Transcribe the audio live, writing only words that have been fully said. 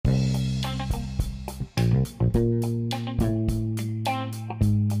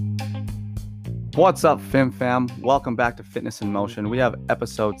What's up, Fam? Welcome back to Fitness in Motion. We have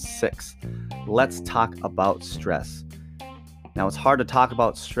episode 6. Let's talk about stress. Now, it's hard to talk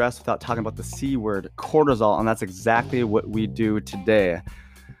about stress without talking about the C word, cortisol, and that's exactly what we do today.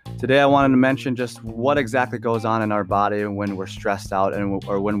 Today, I wanted to mention just what exactly goes on in our body when we're stressed out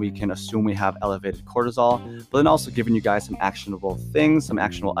or when we can assume we have elevated cortisol, but then also giving you guys some actionable things, some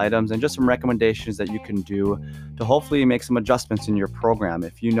actionable items, and just some recommendations that you can do to hopefully make some adjustments in your program.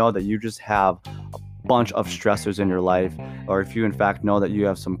 If you know that you just have a bunch of stressors in your life, or if you in fact know that you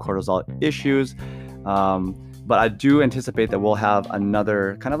have some cortisol issues, but I do anticipate that we'll have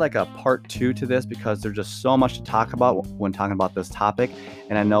another kind of like a part 2 to this because there's just so much to talk about when talking about this topic.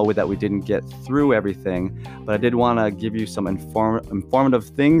 And I know that we didn't get through everything, but I did want to give you some informative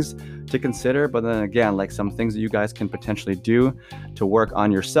things to consider. But then again, like some things that you guys can potentially do to work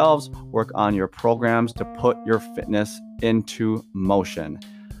on yourselves, work on your programs, to put your fitness into motion.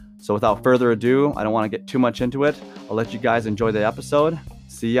 So without further ado, I don't want to get too much into it. I'll let you guys enjoy the episode.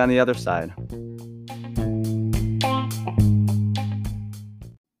 See you on the other side.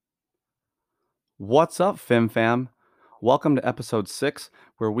 What's up, Fam? Welcome to episode 6,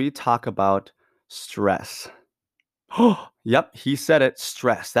 where we talk about stress. Yep, he said it,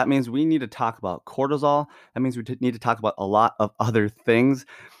 stress. That means we need to talk about cortisol. That means we need to talk about a lot of other things.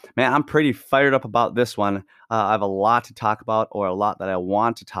 Man, I'm pretty fired up about this one. I have a lot to talk about, or a lot that I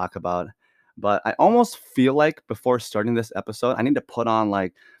want to talk about. But I almost feel like before starting this episode, I need to put on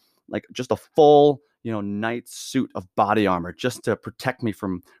like just a full night suit of body armor just to protect me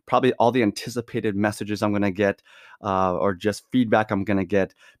from probably all the anticipated messages I'm going to get or just feedback I'm going to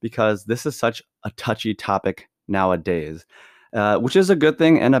get, because this is such a touchy topic nowadays, which is a good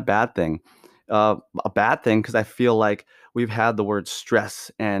thing and a bad thing. A bad thing because I feel like we've had the word stress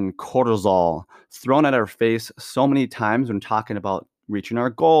and cortisol thrown at our face so many times when talking about reaching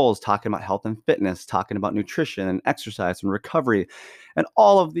our goals, talking about health and fitness, talking about nutrition and exercise and recovery, and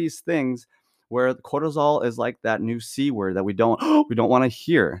all of these things, where cortisol is like that new C word that we don't want to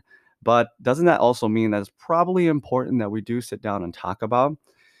hear. But doesn't that also mean that it's probably important that we do sit down and talk about?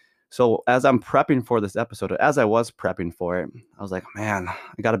 So as I'm prepping for this episode, as I was prepping for it, I was like, man,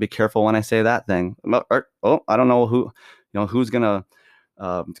 I got to be careful when I say that thing. I don't know who's gonna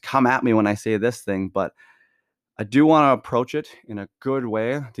come at me when I say this thing, but I do want to approach it in a good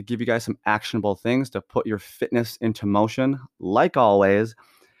way to give you guys some actionable things to put your fitness into motion, like always.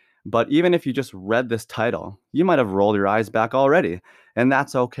 But even if you just read this title, you might have rolled your eyes back already, and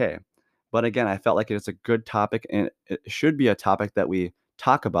that's okay. But again, I felt like it's a good topic, and it should be a topic that we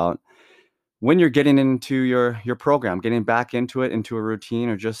talk about when you're getting into your program, getting back into it, into a routine,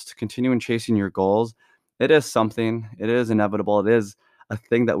 or just continuing chasing your goals. It is something, it is inevitable. It is a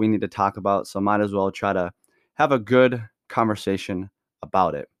thing that we need to talk about. So might as well try to have a good conversation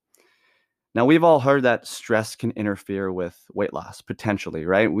about it. Now, we've all heard that stress can interfere with weight loss, potentially,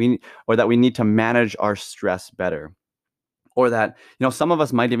 right? Or that we need to manage our stress better. Or that, some of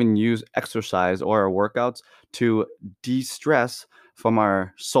us might even use exercise or our workouts to de-stress from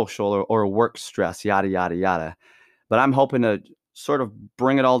our social or work stress, yada, yada, yada. But I'm hoping to sort of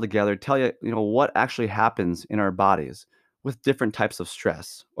bring it all together, tell you, what actually happens in our bodies with different types of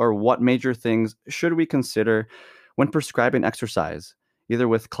stress, or what major things should we consider when prescribing exercise, either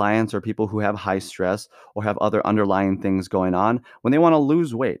with clients or people who have high stress or have other underlying things going on when they want to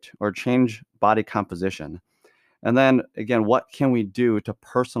lose weight or change body composition. And then again, what can we do to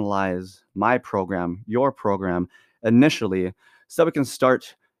personalize my program, your program, initially, so we can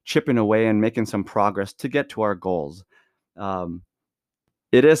start chipping away and making some progress to get to our goals?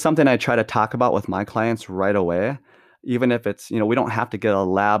 It is something I try to talk about with my clients right away, even if it's, we don't have to get a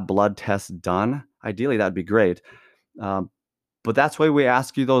lab blood test done. Ideally, that'd be great. But that's why we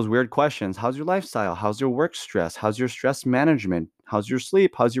ask you those weird questions. How's your lifestyle? How's your work stress? How's your stress management? How's your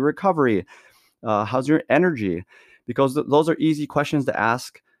sleep? How's your recovery? How's your energy? Because those are easy questions to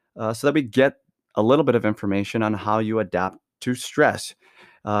ask so that we get a little bit of information on how you adapt to stress.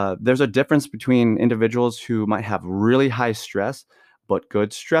 There's a difference between individuals who might have really high stress but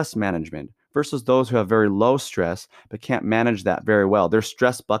good stress management versus those who have very low stress but can't manage that very well. Their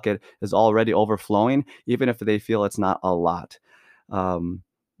stress bucket is already overflowing, even if they feel it's not a lot.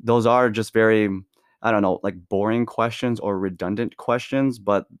 Those are just very, I don't know, like boring questions or redundant questions,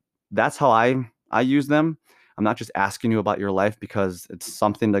 but that's how I use them. I'm not just asking you about your life because it's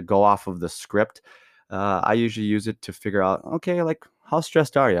something to go off of the script. I usually use it to figure out, okay, like how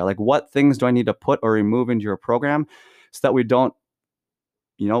stressed are you? Like what things do I need to put or remove into your program so that we don't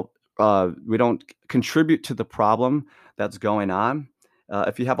contribute to the problem that's going on.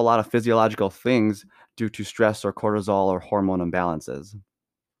 if you have a lot of physiological things due to stress or cortisol or hormone imbalances.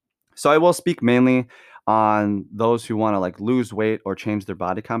 So I will speak mainly on those who want to like lose weight or change their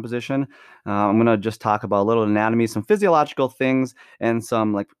body composition. I'm going to just talk about a little anatomy, some physiological things, and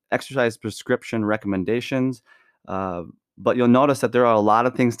some like exercise prescription recommendations. Uh, but you'll notice that there are a lot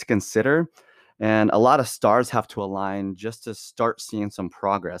of things to consider, and a lot of stars have to align just to start seeing some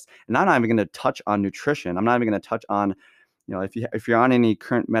progress. And I'm not even going to touch on nutrition. I'm not even going to touch on, if you're on any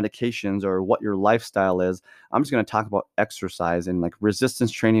current medications or what your lifestyle is. I'm just going to talk about exercise and like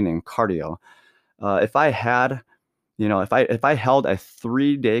resistance training and cardio. If I had, if I held a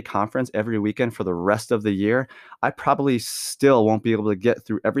 3-day conference every weekend for the rest of the year, I probably still won't be able to get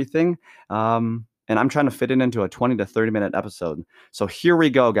through everything. And I'm trying to fit it into a 20 to 30-minute episode. So here we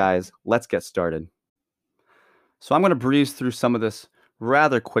go, guys. Let's get started. So I'm going to breeze through some of this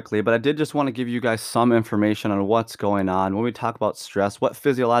rather quickly, but I did just want to give you guys some information on what's going on when we talk about stress. What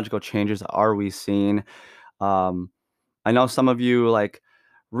physiological changes are we seeing? Um, I know some of you like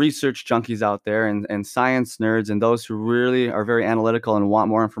research junkies out there and science nerds and those who really are very analytical and want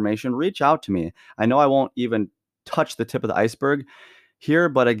more information, reach out to me. I know I won't even touch the tip of the iceberg here,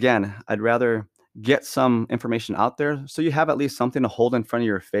 but again, I'd rather get some information out there so you have at least something to hold in front of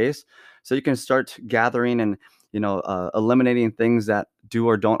your face so you can start gathering and eliminating things that do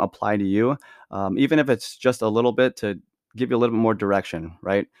or don't apply to you, even if it's just a little bit to give you a little bit more direction,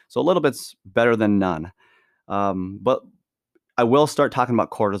 right? So a little bit's better than none. But I will start talking about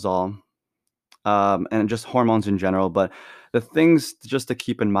cortisol, and just hormones in general. But the things just to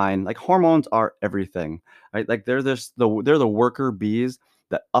keep in mind, like hormones are everything, right? Like they're the worker bees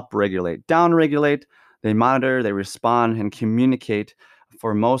that upregulate, downregulate, they monitor, they respond, and communicate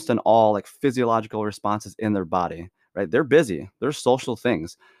for most and all like physiological responses in their body, right? They're busy. They're social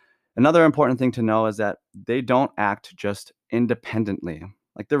things. Another important thing to know is that they don't act just independently.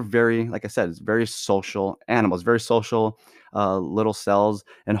 Like they're very, like I said, it's very social animals, very social little cells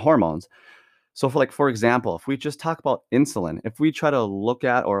and hormones. So for example, if we just talk about insulin, if we try to look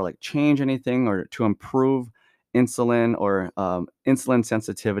at or like change anything or to improve insulin or insulin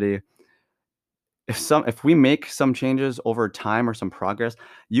sensitivity, if we make some changes over time or some progress,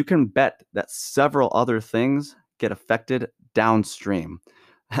 you can bet that several other things get affected downstream.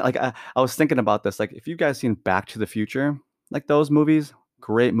 Like I was thinking about this. Like if you guys seen Back to the Future, like those movies,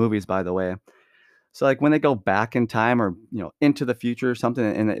 great movies by the way. So like when they go back in time or into the future or something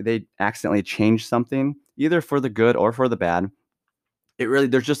and they accidentally change something, either for the good or for the bad,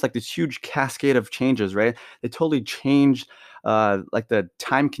 there's just like this huge cascade of changes, right? They totally changed like the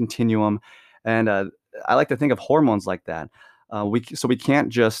time continuum, and I like to think of hormones like that. We can't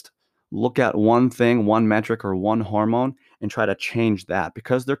just look at one thing, one metric, or one hormone and try to change that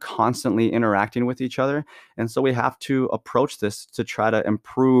because they're constantly interacting with each other, and so we have to approach this to try to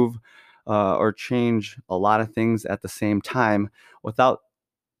improve or change a lot of things at the same time without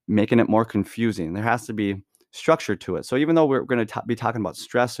making it more confusing. There has to be structure to it. So even though we're going to be talking about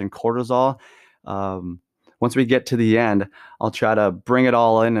stress and cortisol, um, once we get to the end, I'll try to bring it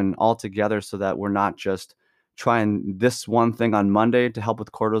all in and all together so that we're not just trying this one thing on Monday to help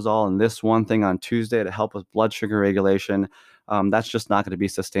with cortisol and this one thing on Tuesday to help with blood sugar regulation. That's just not going to be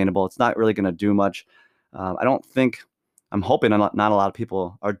sustainable. It's not really going to do much. I don't think, I'm hoping not a lot of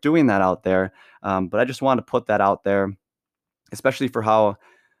people are doing that out there, but I just wanted to put that out there, especially for how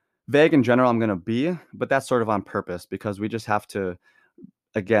vague in general I'm going to be, but that's sort of on purpose because we just have to,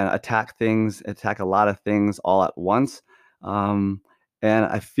 again, attack a lot of things all at once. Um, and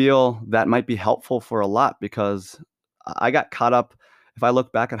I feel that might be helpful for a lot because I got caught up. If I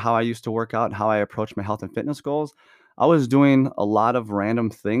look back at how I used to work out and how I approach my health and fitness goals, I was doing a lot of random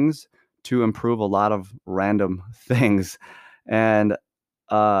things to improve a lot of random things. And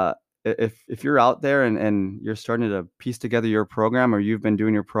if you're out there and you're starting to piece together your program or you've been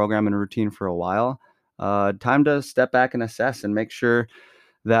doing your program and routine for a while, time to step back and assess and make sure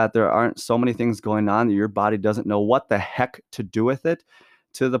that there aren't so many things going on that your body doesn't know what the heck to do with it,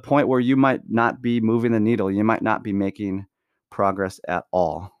 to the point where you might not be moving the needle. You might not be making progress at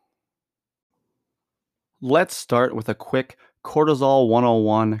all. Let's start with a quick Cortisol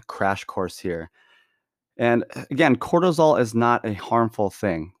 101 crash course here. And again, cortisol is not a harmful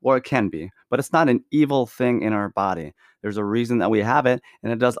thing, or it can be, but it's not an evil thing in our body. There's a reason that we have it,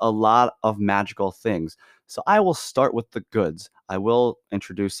 and it does a lot of magical things. So I will start with the goods. I will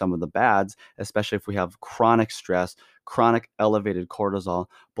introduce some of the bads, especially if we have chronic stress, chronic elevated cortisol.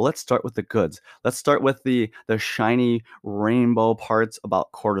 But let's start with the goods. Let's start with the shiny rainbow parts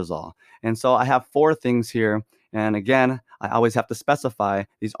about cortisol. And so I have 4 things here. And again, I always have to specify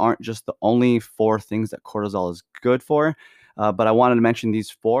these aren't just the only 4 things that cortisol is good for. but I wanted to mention these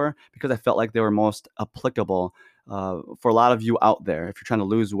four because I felt like they were most applicable for a lot of you out there. If you're trying to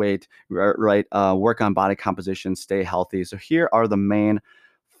lose weight, right, work on body composition, stay healthy. So here are the main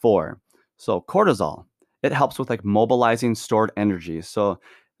four. So cortisol, it helps with like mobilizing stored energy. So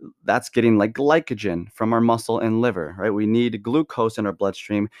that's getting like glycogen from our muscle and liver, right? We need glucose in our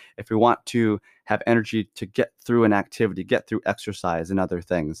bloodstream if we want to have energy to get through an activity, get through exercise and other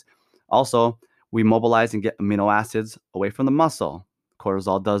things. Also, we mobilize and get amino acids away from the muscle.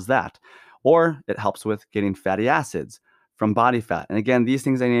 Cortisol does that. Or it helps with getting fatty acids from body fat. And again, these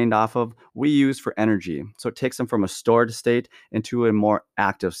things I named off of, we use for energy. So it takes them from a stored state into a more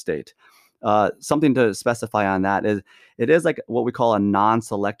active state. Something to specify on that is it is like what we call a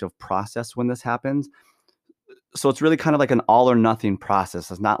non-selective process when this happens. So it's really kind of like an all or nothing process.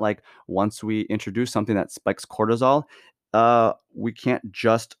 It's not like once we introduce something that spikes cortisol, we can't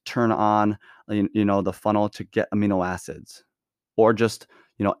just turn on, the funnel to get amino acids, or just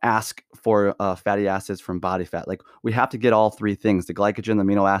ask for fatty acids from body fat. Like we have to get all three things: the glycogen, the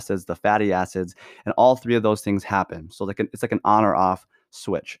amino acids, the fatty acids, and all three of those things happen. So it's like an on or off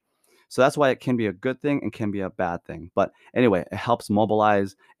switch. So that's why it can be a good thing and can be a bad thing. But anyway, it helps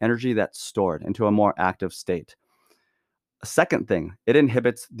mobilize energy that's stored into a more active state. A second thing, it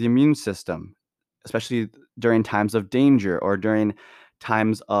inhibits the immune system, especially during times of danger or during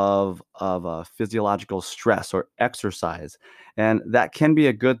times of physiological stress or exercise. And that can be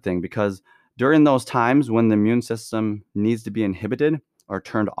a good thing because during those times when the immune system needs to be inhibited or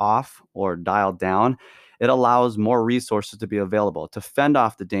turned off or dialed down, it allows more resources to be available to fend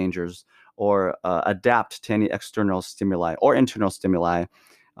off the dangers or adapt to any external stimuli or internal stimuli.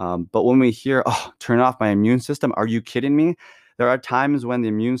 But when we hear, oh, turn off my immune system, are you kidding me? There are times when the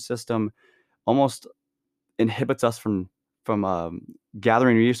immune system almost inhibits us from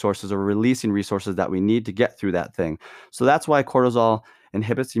gathering resources or releasing resources that we need to get through that thing. So that's why cortisol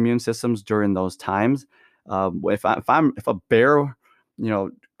inhibits immune systems during those times. If a bear,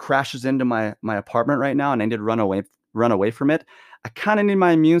 crashes into my apartment right now and I need to run away from it, I kind of need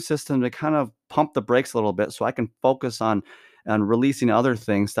my immune system to kind of pump the brakes a little bit so I can focus on releasing other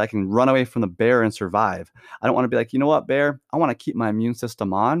things so I can run away from the bear and survive. I don't want to be like, you know what, bear, I want to keep my immune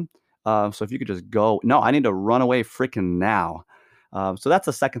system on. So if you could just go, no, I need to run away freaking now. So that's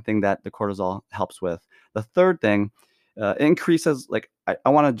the second thing that the cortisol helps with. The third thing increases, like I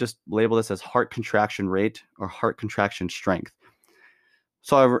want to just label this as heart contraction rate or heart contraction strength.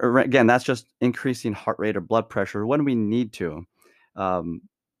 So again, that's just increasing heart rate or blood pressure when we need to. Um,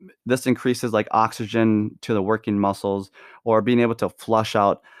 this increases like oxygen to the working muscles or being able to flush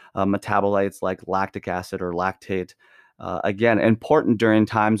out metabolites like lactic acid or lactate. Again, important during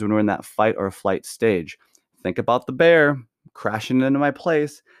times when we're in that fight or flight stage. Think about the bear crashing into my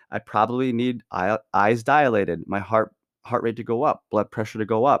place. I probably need eyes dilated, my heart rate to go up, blood pressure to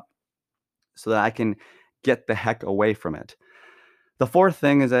go up, so that I can get the heck away from it. The fourth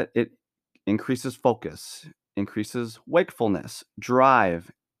thing is that it increases focus, increases wakefulness,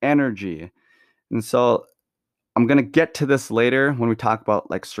 drive, energy. And so I'm going to get to this later when we talk about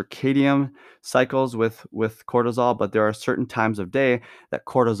like circadian cycles with cortisol, but there are certain times of day that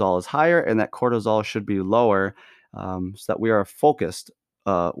cortisol is higher and that cortisol should be lower, so that we are focused.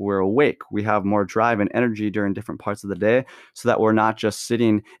 We're awake. We have more drive and energy during different parts of the day so that we're not just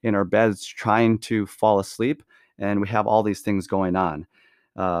sitting in our beds trying to fall asleep and we have all these things going on.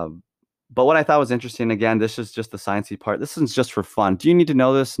 Um, but what I thought was interesting, again, this is just the sciencey part. This is just for fun. Do you need to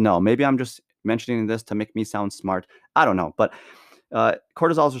know this? No. Maybe I'm just mentioning this to make me sound smart. I don't know. But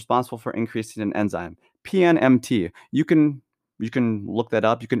cortisol is responsible for increasing an enzyme, PNMT. You can look that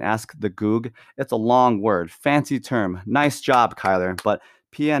up. You can ask the Goog. It's a long word, fancy term. Nice job, Kyler. But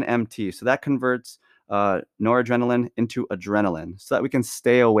PNMT. So that converts noradrenaline into adrenaline so that we can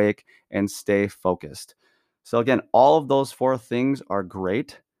stay awake and stay focused. So again, all of those four things are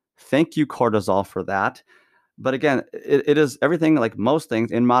great. Thank you, cortisol, for that. But again, it is everything, like most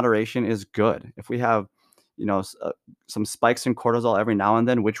things in moderation is good. If we have, some spikes in cortisol every now and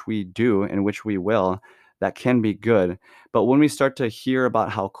then, which we do and which we will, that can be good. But when we start to hear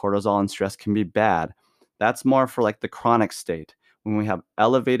about how cortisol and stress can be bad, that's more for like the chronic state. When we have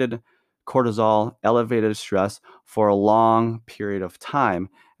elevated cortisol, elevated stress for a long period of time.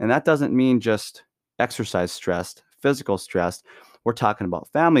 And that doesn't mean just exercise stress, physical stress. We're talking about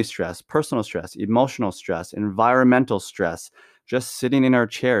family stress, personal stress, emotional stress, environmental stress, just sitting in our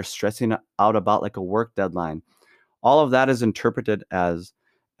chair, stressing out about like a work deadline. All of that is interpreted as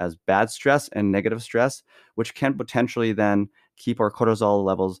bad stress and negative stress, which can potentially then keep our cortisol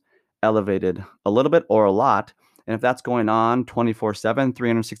levels elevated a little bit or a lot. And if that's going on 24/7,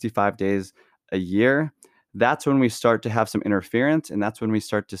 365 days a year, that's when we start to have some interference, and that's when we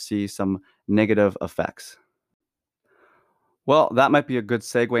start to see some negative effects. Well, that might be a good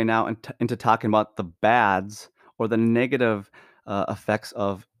segue now into talking about the bads or the negative effects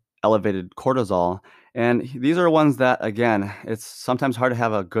of elevated cortisol. And these are ones that, again, it's sometimes hard to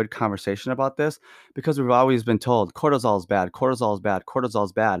have a good conversation about this because we've always been told cortisol is bad, cortisol is bad, cortisol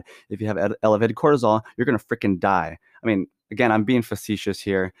is bad. If you have elevated cortisol, you're going to freaking die. I mean, again, I'm being facetious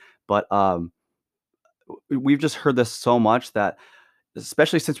here, but we've just heard this so much that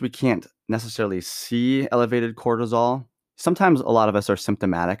especially since we can't necessarily see elevated cortisol, sometimes a lot of us are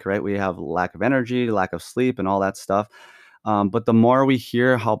symptomatic, right? We have lack of energy, lack of sleep, and all that stuff. But the more we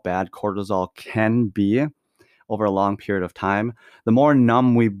hear how bad cortisol can be over a long period of time, the more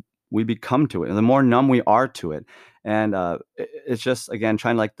numb we become to it, and the more numb we are to it. And it's just again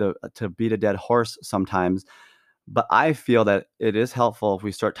trying to beat a dead horse sometimes. But I feel that it is helpful if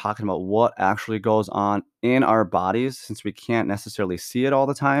we start talking about what actually goes on in our bodies, since we can't necessarily see it all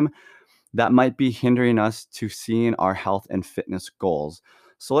the time. That might be hindering us to seeing our health and fitness goals.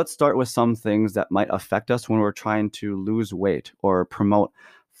 So let's start with some things that might affect us when we're trying to lose weight or promote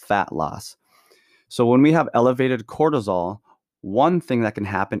fat loss. So when we have elevated cortisol, one thing that can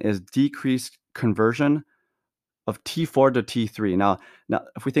happen is decreased conversion of T4 to T3. Now,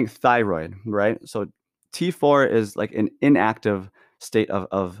 if we think thyroid, right? So T4 is like an inactive state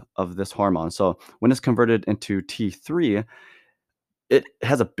of this hormone. So when it's converted into T3, it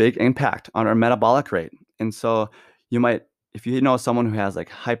has a big impact on our metabolic rate. And so you might, if you know someone who has like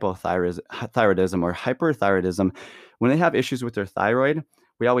hypothyroidism or hyperthyroidism, when they have issues with their thyroid,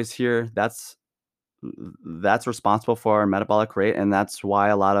 we always hear that's responsible for our metabolic rate, and that's why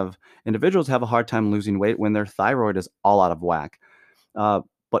a lot of individuals have a hard time losing weight when their thyroid is all out of whack. Uh,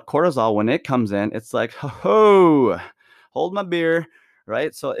 but cortisol, when it comes in, it's like, ho, hold my beer,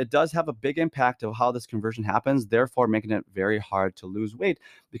 right? So it does have a big impact of how this conversion happens, therefore making it very hard to lose weight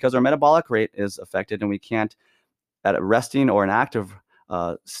because our metabolic rate is affected, and we can't, at a resting or an active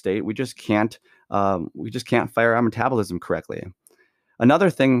state, we just can't fire our metabolism correctly. Another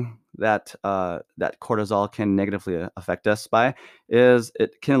thing that cortisol can negatively affect us by is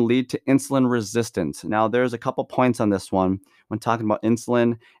it can lead to insulin resistance. Now, there's a couple points on this one when talking about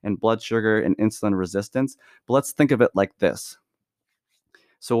insulin and blood sugar and insulin resistance, but let's think of it like this.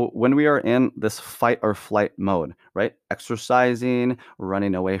 So when we are in this fight or flight mode, right? Exercising,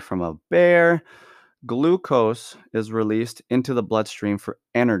 running away from a bear, glucose is released into the bloodstream for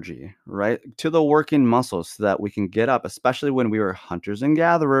energy, right? To the working muscles so that we can get up, especially when we were hunters and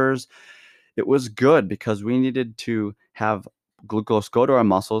gatherers. It was good because we needed to have glucose go to our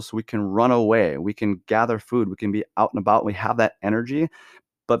muscles so we can run away, we can gather food, we can be out and about, we have that energy.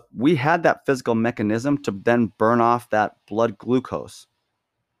 But we had that physical mechanism to then burn off that blood glucose.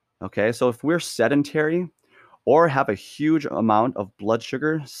 Okay, so if we're sedentary or have a huge amount of blood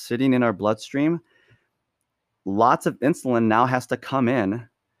sugar sitting in our bloodstream, lots of insulin now has to come in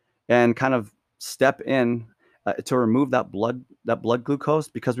and kind of step in to remove that blood glucose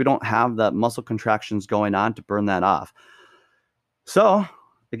because we don't have the muscle contractions going on to burn that off. So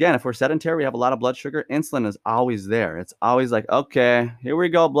again, if we're sedentary, we have a lot of blood sugar, insulin is always there. It's always like, okay, here we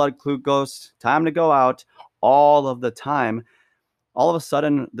go, blood glucose, time to go out all of the time. All of a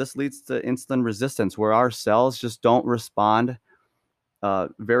sudden, this leads to insulin resistance where our cells just don't respond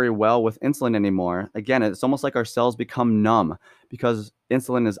very well with insulin anymore. Again, it's almost like our cells become numb because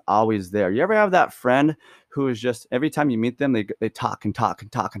insulin is always there. You ever have that friend who is just every time you meet them, they talk and talk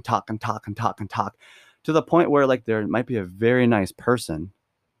and talk and talk and talk and talk and talk to the point where like there might be a very nice person,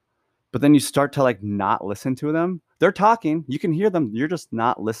 but then you start to like not listen to them. They're talking, you can hear them, you're just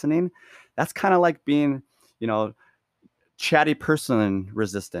not listening. That's kind of like being, you know, chatty person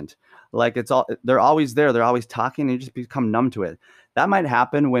resistant. Like they're always there, they're always talking, and you just become numb to it. That might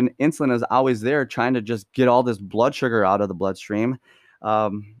happen when insulin is always there trying to just get all this blood sugar out of the bloodstream.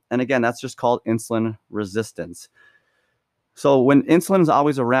 And again, that's just called insulin resistance. So when insulin is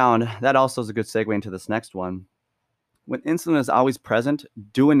always around, that also is a good segue into this next one. When insulin is always present,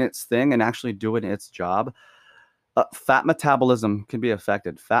 doing its thing and actually doing its job, fat metabolism can be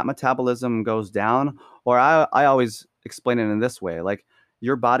affected. Fat metabolism goes down, or I always explain it in this way. Like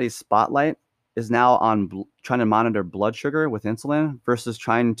your body's spotlight is now on trying to monitor blood sugar with insulin versus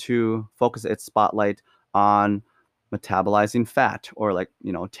trying to focus its spotlight on metabolizing fat or like,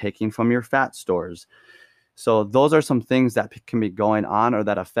 taking from your fat stores. So those are some things that can be going on or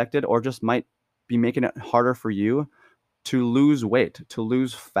that affected or just might be making it harder for you to lose weight, to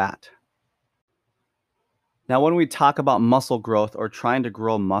lose fat. Now, when we talk about muscle growth or trying to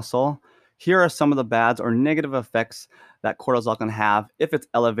grow muscle, here are some of the bads or negative effects that cortisol can have if it's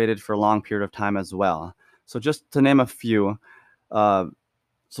elevated for a long period of time as well. So just to name a few, uh,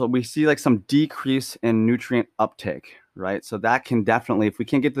 so we see like some decrease in nutrient uptake, right? So that can definitely, if we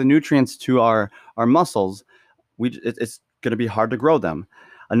can't get the nutrients to our muscles, it's going to be hard to grow them.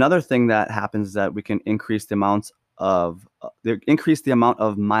 Another thing that happens is that we can increase the amounts of increase the amount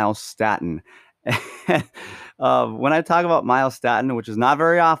of myostatin. When I talk about myostatin, which is not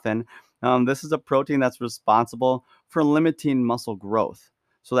very often, this is a protein that's responsible for limiting muscle growth,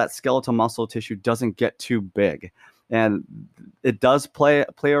 so that skeletal muscle tissue doesn't get too big. And it does play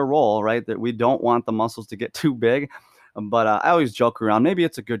a role, right? That we don't want the muscles to get too big. But I always joke around. Maybe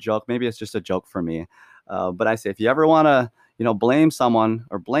it's a good joke. Maybe it's just a joke for me. But I say, if you ever want to, blame someone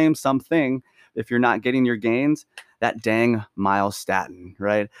or blame something, if you're not getting your gains, that dang myostatin,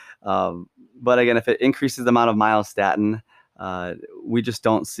 right? But again, if it increases the amount of myostatin, uh, we just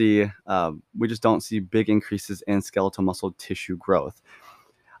don't see big increases in skeletal muscle tissue growth.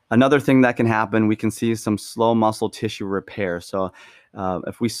 Another thing that can happen, we can see some slow muscle tissue repair. So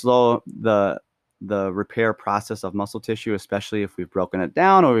if we slow the repair process of muscle tissue, especially if we've broken it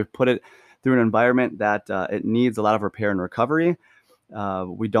down or we've put it through an environment that it needs a lot of repair and recovery,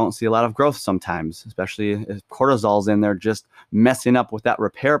 we don't see a lot of growth sometimes, especially if cortisol's in there just messing up with that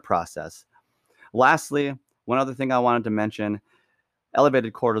repair process. Lastly, one other thing I wanted to mention,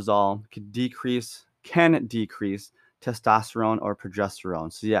 elevated cortisol can decrease testosterone or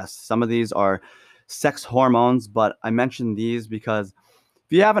progesterone. So yes, some of these are sex hormones, but I mentioned these because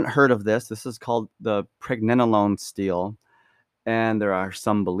if you haven't heard of this, this is called the pregnenolone steal. And there are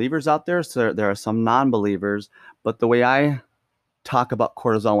some believers out there, so there are some non-believers. But the way I talk about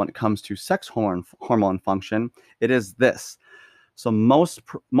cortisol when it comes to sex hormone function, it is this. So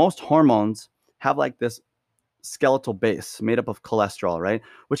most hormones have like this skeletal base made up of cholesterol, right?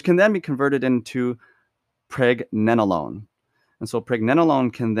 Which can then be converted into pregnenolone. And so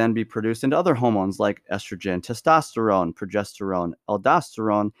pregnenolone can then be produced into other hormones like estrogen, testosterone, progesterone,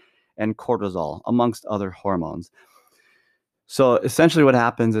 aldosterone, and cortisol, amongst other hormones. So essentially what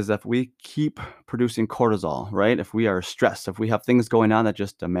happens is if we keep producing cortisol, right? If we are stressed, if we have things going on that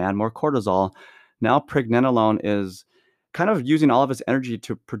just demand more cortisol, now pregnenolone is kind of using all of its energy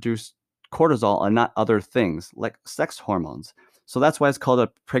to produce cortisol and not other things like sex hormones. So that's why it's called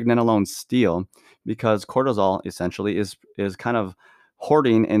a pregnenolone steal, because cortisol essentially is kind of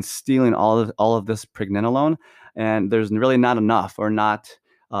hoarding and stealing all of this pregnenolone, and there's really not enough or not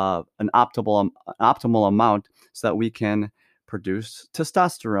an optimal amount so that we can produce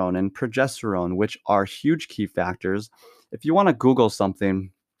testosterone and progesterone, which are huge key factors. If you want to Google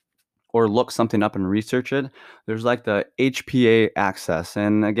something or look something up and research it, there's like the HPA axis.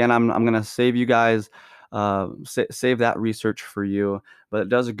 And again, I'm going to save you guys, save that research for you, but it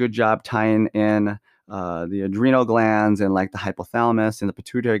does a good job tying in the adrenal glands and like the hypothalamus and the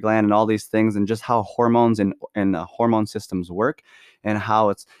pituitary gland and all these things, and just how hormones and hormone systems work, and how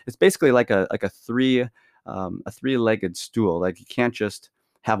it's basically like a three-legged stool. Like you can't just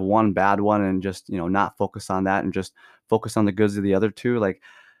have one bad one and just not focus on that and just focus on the goods of the other two. Like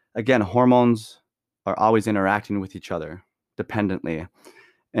again, hormones are always interacting with each other dependently.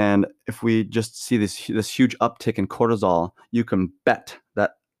 And if we just see this huge uptick in cortisol, you can bet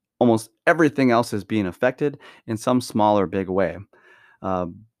that almost everything else is being affected in some small or big way. Uh,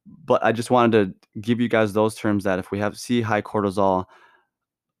 but I just wanted to give you guys those terms, that if we see high cortisol,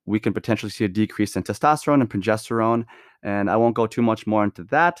 we can potentially see a decrease in testosterone and progesterone. And I won't go too much more into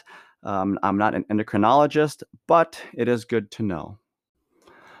that. I'm not an endocrinologist, but it is good to know.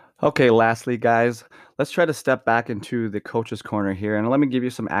 Okay, lastly, guys, let's try to step back into the coach's corner here, and let me give you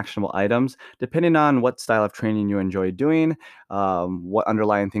some actionable items. Depending on what style of training you enjoy doing, what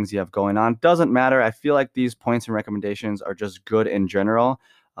underlying things you have going on, doesn't matter. I feel like these points and recommendations are just good in general.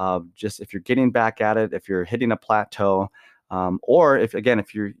 Just if you're getting back at it, if you're hitting a plateau, or if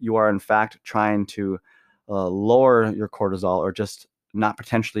you are in fact trying to lower your cortisol, or just not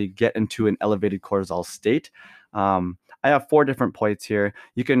potentially get into an elevated cortisol state. I have 4 different points here.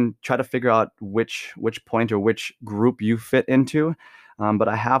 You can try to figure out which point or which group you fit into, but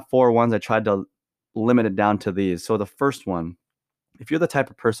I have 4 ones. I tried to limit it down to these. So the first one, if you're the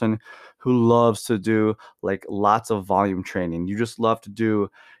type of person who loves to do like lots of volume training, you just love to do,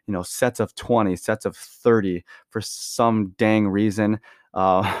 sets of 20, sets of 30 for some dang reason,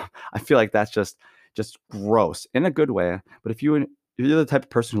 I feel like that's just gross in a good way. But if you're the type of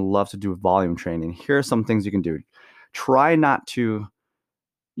person who loves to do volume training, here are some things you can do. Try not to,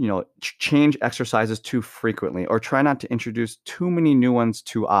 change exercises too frequently, or try not to introduce too many new ones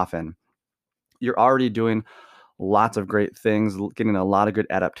too often. You're already doing lots of great things, getting a lot of good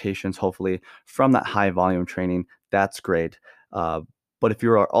adaptations, hopefully, from that high volume training. That's great. But if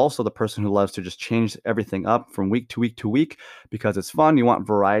you are also the person who loves to just change everything up from week to week to week because it's fun, you want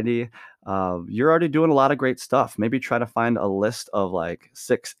variety, you're already doing a lot of great stuff. Maybe try to find a list of like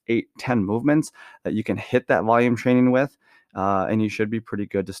 6, 8, 10 movements that you can hit that volume training with, and you should be pretty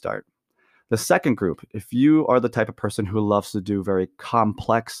good to start. The second group, if you are the type of person who loves to do very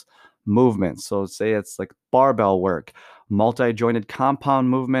complex movements, so say it's like barbell work, multi-jointed compound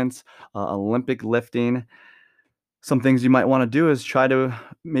movements, Olympic lifting, some things you might want to do is try to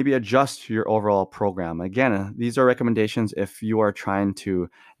maybe adjust your overall program. Again, these are recommendations if you are trying to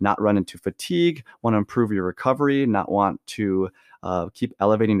not run into fatigue, want to improve your recovery, not want to keep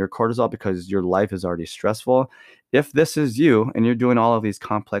elevating your cortisol because your life is already stressful. If this is you and you're doing all of these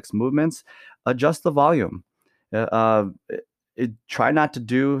complex movements, adjust the volume. Try not to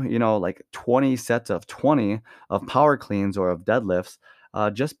do, like 20 sets of 20 of power cleans or of deadlifts.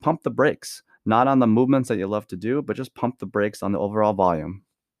 Just pump the brakes, not on the movements that you love to do, but just pump the brakes on the overall volume.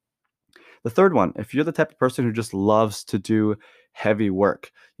 The third one, if you're the type of person who just loves to do heavy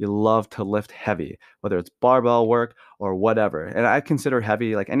work, you love to lift heavy, whether it's barbell work or whatever. And I consider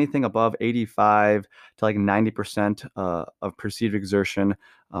heavy like anything above 85 to like 90% of perceived exertion,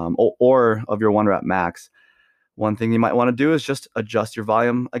 or of your 1 rep max. One thing you might want to do is just adjust your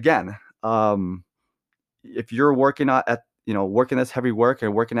volume again. If you're working working this heavy work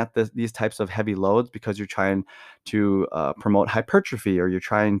and working at these types of heavy loads because you're trying to promote hypertrophy, or you're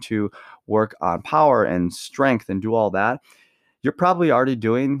trying to work on power and strength and do all that, you're probably already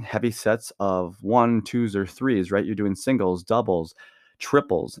doing heavy sets of 1, 2s, or 3s, right? You're doing singles, doubles,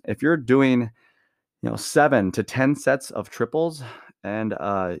 triples. If you're doing 7 to 10 sets of triples, and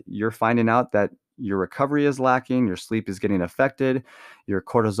you're finding out that your recovery is lacking, your sleep is getting affected, your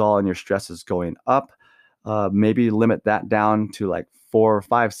cortisol and your stress is going up, maybe limit that down to like 4 or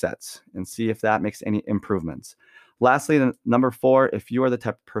 5 sets and see if that makes any improvements. Lastly, number 4, if you are the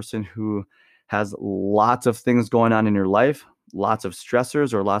type of person who has lots of things going on in your life, lots of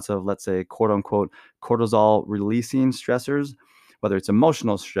stressors, or lots of, let's say, quote unquote, cortisol releasing stressors, whether it's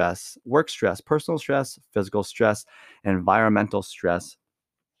emotional stress, work stress, personal stress, physical stress, environmental stress,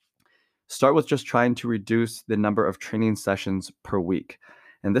 start with just trying to reduce the number of training sessions per week.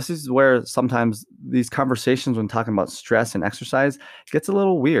 And this is where sometimes these conversations when talking about stress and exercise gets a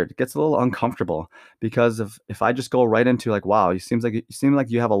little weird, gets a little uncomfortable, because if I just go right into like, wow, you seem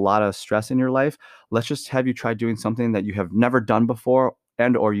like you have a lot of stress in your life. Let's just have you try doing something that you have never done before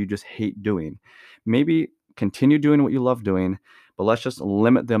and or you just hate doing. Maybe continue doing what you love doing, but let's just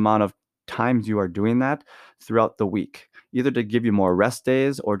limit the amount of times you are doing that throughout the week, either to give you more rest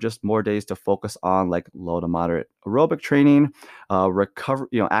days or just more days to focus on like low to moderate aerobic training,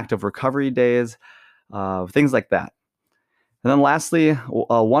 active recovery days, things like that. And then lastly,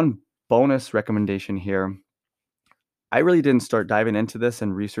 one bonus recommendation here. I really didn't start diving into this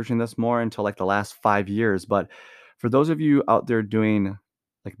and researching this more until like the last 5 years. But for those of you out there doing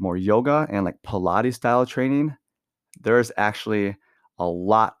like more yoga and like Pilates style training, there's actually a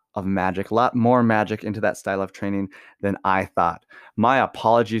lot of magic, a lot more magic into that style of training than I thought. My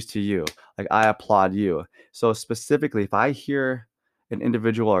apologies to you. Like, I applaud you. So specifically, if I hear an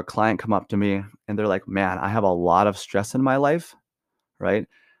individual or client come up to me and they're like, man, I have a lot of stress in my life, right?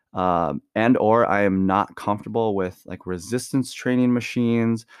 And or I am not comfortable with like resistance training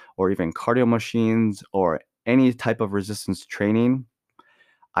machines or even cardio machines or any type of resistance training,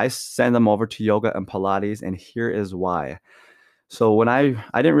 I send them over to yoga and Pilates, and here is why. So when I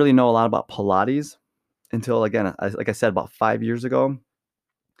didn't really know a lot about Pilates until, again, like I said, about 5 years ago.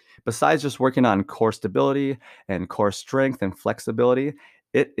 Besides just working on core stability and core strength and flexibility,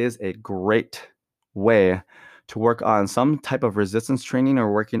 it is a great way to work on some type of resistance training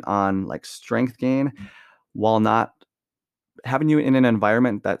or working on like strength gain while not having you in an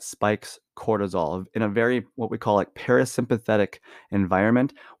environment that spikes cortisol, in a very what we call like parasympathetic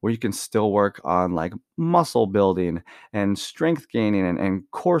environment, where you can still work on like muscle building and strength gaining and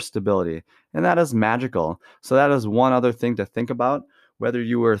core stability. And that is magical. So that is one other thing to think about, whether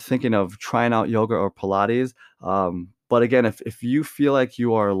you were thinking of trying out yoga or Pilates. But again, if you feel like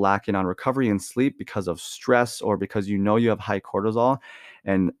you are lacking on recovery and sleep because of stress, or because you have high cortisol,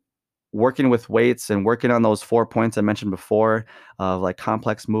 and working with weights and working on those 4 points I mentioned before, of like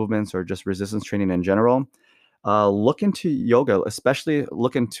complex movements or just resistance training in general, look into yoga, especially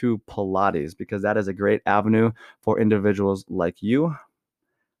look into Pilates, because that is a great avenue for individuals like you.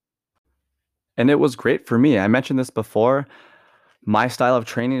 And it was great for me. I mentioned this before. My style of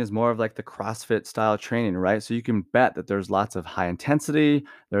training is more of like the CrossFit style training, right? So you can bet that there's lots of high intensity,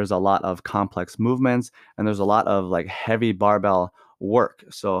 there's a lot of complex movements, and there's a lot of like heavy barbell work.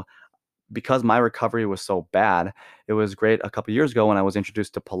 So because my recovery was so bad, it was great a couple years ago when I was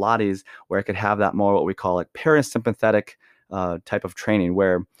introduced to Pilates, where I could have that more what we call like parasympathetic type of training,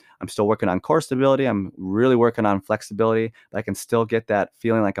 where I'm still working on core stability. I'm really working on flexibility, but I can still get that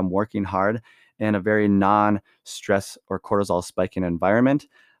feeling like I'm working hard in a very non-stress or cortisol spiking environment.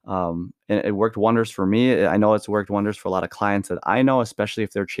 And it worked wonders for me. I know it's worked wonders for a lot of clients that I know, especially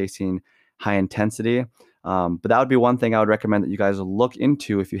if they're chasing high intensity. But that would be one thing I would recommend that you guys look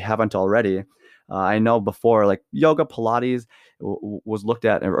into if you haven't already. I know before, like yoga, Pilates was looked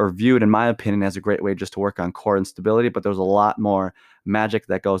at or viewed, in my opinion, as a great way just to work on core and stability, but there's a lot more magic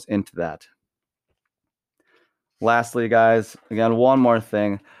that goes into that. Lastly, guys, again, one more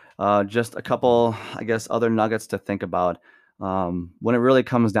thing, just a couple, I guess, other nuggets to think about. When it really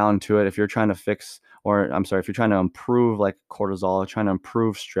comes down to it, if you're trying to fix, or I'm sorry, if you're trying to improve like cortisol, trying to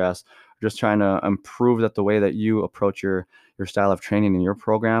improve stress, just trying to improve that the way that you approach your style of training in your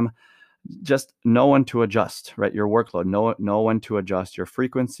program, just know when to adjust, right? Your workload, know when to adjust your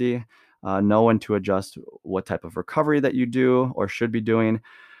frequency, know when to adjust what type of recovery that you do or should be doing,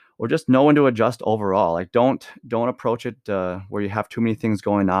 or just know when to adjust overall. Like don't approach it where you have too many things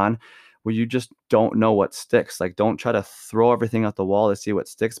going on, where you just don't know what sticks. Like don't try to throw everything at the wall to see what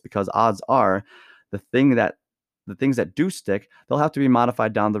sticks, because odds are the thing that the things that do stick, they'll have to be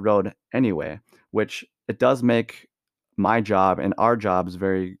modified down the road anyway, which it does make my job and our jobs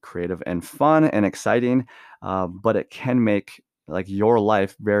very creative and fun and exciting, but it can make like your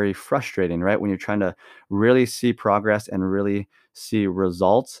life very frustrating, right? When you're trying to really see progress and really see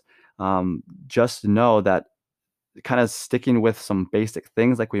results. Just know that kind of sticking with some basic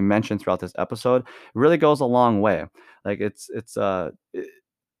things like we mentioned throughout this episode really goes a long way. Like a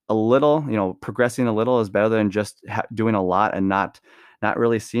little, progressing a little is better than just doing a lot and not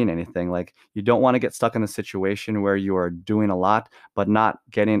really seeing anything. Like you don't want to get stuck in a situation where you are doing a lot but not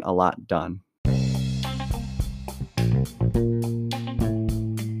getting a lot done.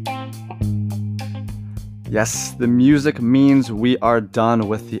 Yes, the music means we are done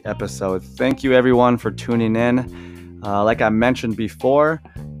with the episode. Thank you everyone for tuning in. Like I mentioned before,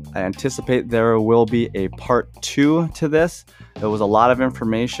 I anticipate there will be a part 2 to this. There was a lot of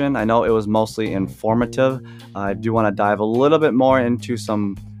information. I know it was mostly informative. I do want to dive a little bit more into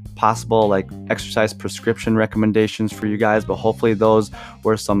some possible like exercise prescription recommendations for you guys, but hopefully those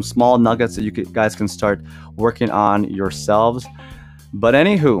were some small nuggets that you guys can start working on yourselves. But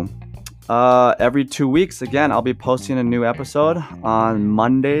anywho, every 2 weeks, again, I'll be posting a new episode on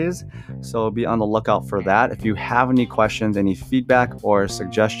Mondays, so be on the lookout for that. If you have any questions, any feedback or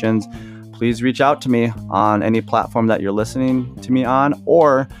suggestions, please reach out to me on any platform that you're listening to me on,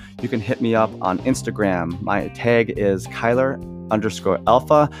 or you can hit me up on Instagram. My tag is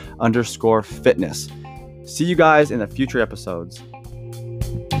Kyler_alpha_fitness. See you guys in the future episodes.